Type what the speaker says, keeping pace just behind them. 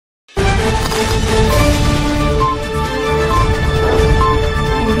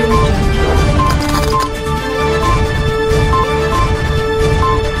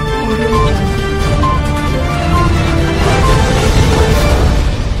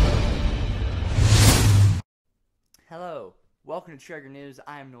welcome to Tree Huggerz.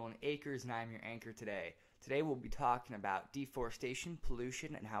 I am Nolan Akers and I am your anchor today. Today we'll be talking about deforestation,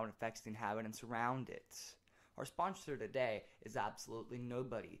 pollution, and how it affects the inhabitants around it. Our sponsor today is absolutely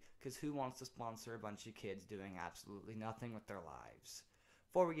nobody, because who wants to sponsor a bunch of kids doing absolutely nothing with their lives?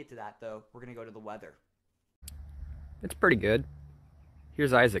 Before we get to that though, we're going to go to the weather. It's pretty good.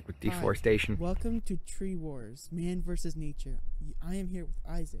 Here's Isaac with deforestation. Hi, welcome to Tree Wars, Man versus Nature. I am here with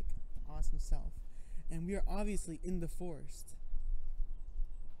Isaac, awesome self, and we are obviously in the forest.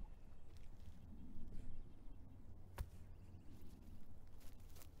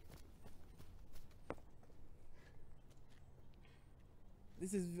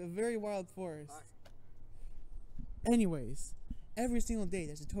 This is a very wild forest. Anyways, every single day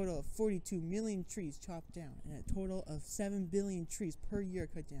there's a total of 42 million trees chopped down and a total of 7 billion trees per year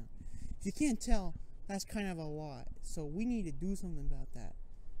cut down. If you can't tell, that's kind of a lot. So we need to do something about that,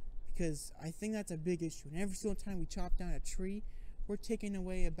 because I think that's a big issue. And every single time we chop down a tree, we're taking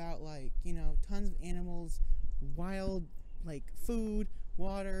away about tons of animals, wild food,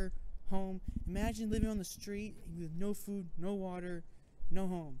 water, home. Imagine living on the street with no food, no water, no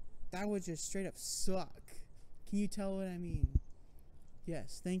home. That would just straight up suck. Can you tell what I mean?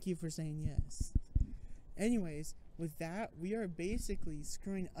 Yes, thank you for saying yes. Anyways, with that, we are basically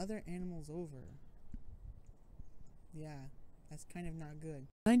screwing other animals over. Yeah, that's kind of not good.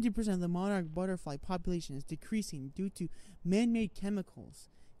 90% of the monarch butterfly population is decreasing due to man-made chemicals.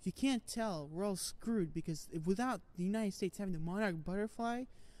 If you can't tell, we're all screwed, because without the United States having the monarch butterfly,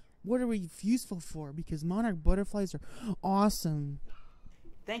 what are we useful for? Because monarch butterflies are awesome.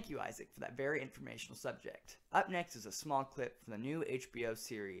 Thank you, Isaac, for that very informational subject. Up next is a small clip from the new HBO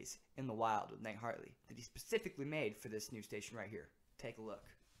series, In the Wild with Nate Hartley, that he specifically made for this new station right here. Take a look.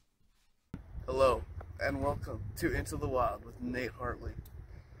 Hello, and welcome to Into the Wild with Nate Hartley.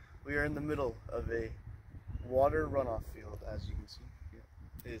 We are in the middle of a water runoff field, as you can see.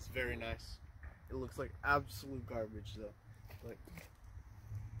 Yeah, it is very nice. It looks like absolute garbage, though. Like,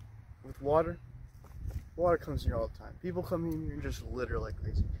 with water comes here all the time. People come in here and just litter like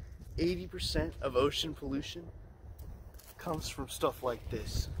crazy. 80% of ocean pollution comes from stuff like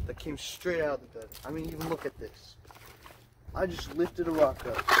this that came straight out of the gutter. I mean, even look at this. I just lifted a rock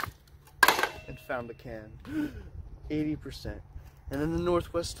up and found a can. 80%. And in the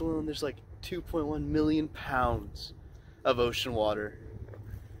Northwest alone, there's like 2.1 million pounds of ocean water.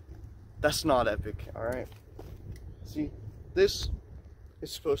 That's not epic, alright? See, this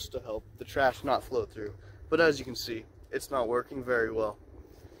is supposed to help the trash not flow through. But as you can see, it's not working very well.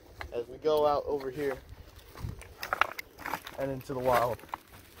 As we go out over here and into the wild,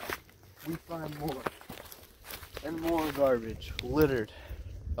 we find more and more garbage littered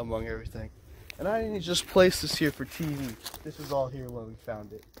among everything. And I didn't just place this here for TV. This was all here when we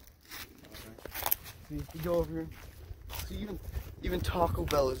found it. Right. See, if you go over here, see, even Taco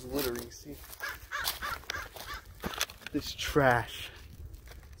Bell is littering. See, this trash.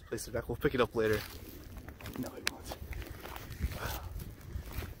 Let's place it back. We'll pick it up later. No, it won't.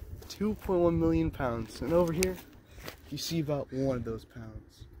 2.1 million pounds. And over here, you see about 1 of those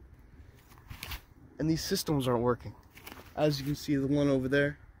pounds. And these systems aren't working. As you can see, the one over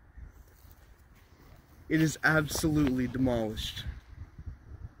there, it is absolutely demolished.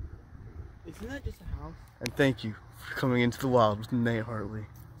 Isn't that just a house? And thank you for coming into the wild with Nate Hartley.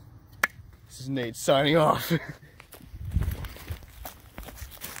 This is Nate signing off.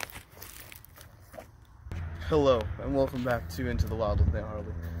 Hello, and welcome back to Into the Wild with Nate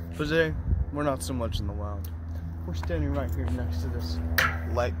Hartley. For today, we're not so much in the wild. We're standing right here next to this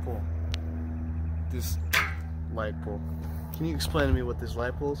light pole. This light pole. Can you explain to me what this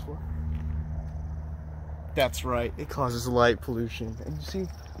light pole is for? That's right, it causes light pollution. And you see,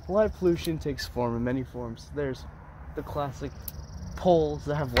 light pollution takes form in many forms. There's the classic poles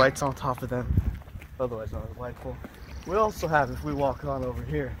that have lights on top of them, otherwise known as light pole. We also have, if we walk on over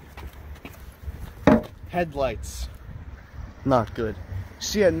here, headlights. Not good.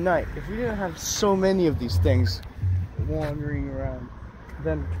 See, at night, if we didn't have so many of these things wandering around,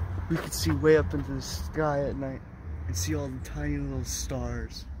 then we could see way up into the sky at night and see all the tiny little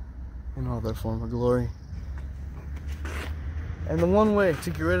stars in all their form of glory. And the one way to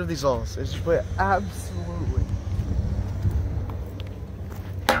get rid of these alls is just by absolutely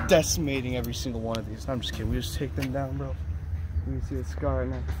decimating every single one of these. I'm just kidding. We just take them down, bro. You can see the sky right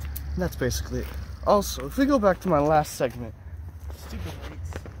now. And that's basically it. Also, if we go back to my last segment, stupid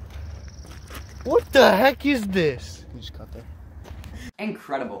lights. What the heck is this? You just cut there.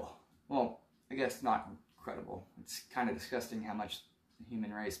 Incredible. Well, I guess not incredible. It's kind of disgusting how much the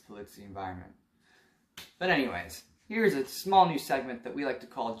human race pollutes the environment. But anyways, here's a small new segment that we like to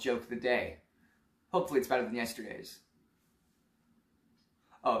call Joke of the Day. Hopefully it's better than yesterday's.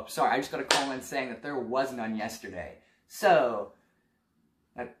 Oh, sorry, I just got a call in saying that there was none yesterday. So,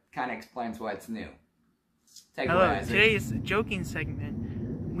 that kind of explains why it's new. Take it away, Hello, Isaac. today's joking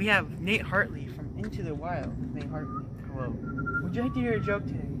segment, we have Nate Hartley from Into the Wild. Nate Hartley. Hello. Would you like to hear a joke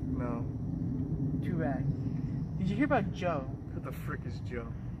today? No. Too bad. Did you hear about Joe? Who the frick is Joe?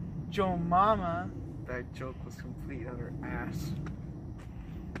 Joe Mama. That joke was complete utter ass.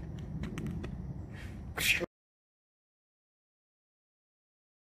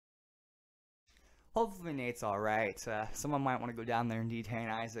 Hopefully Nate's alright. Someone might want to go down there and detain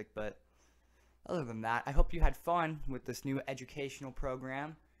Isaac, but other than that, I hope you had fun with this new educational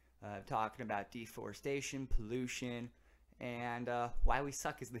program, talking about deforestation, pollution, and why we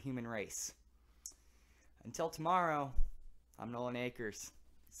suck as the human race. Until tomorrow, I'm Nolan Akers.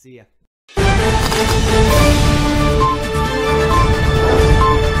 See ya.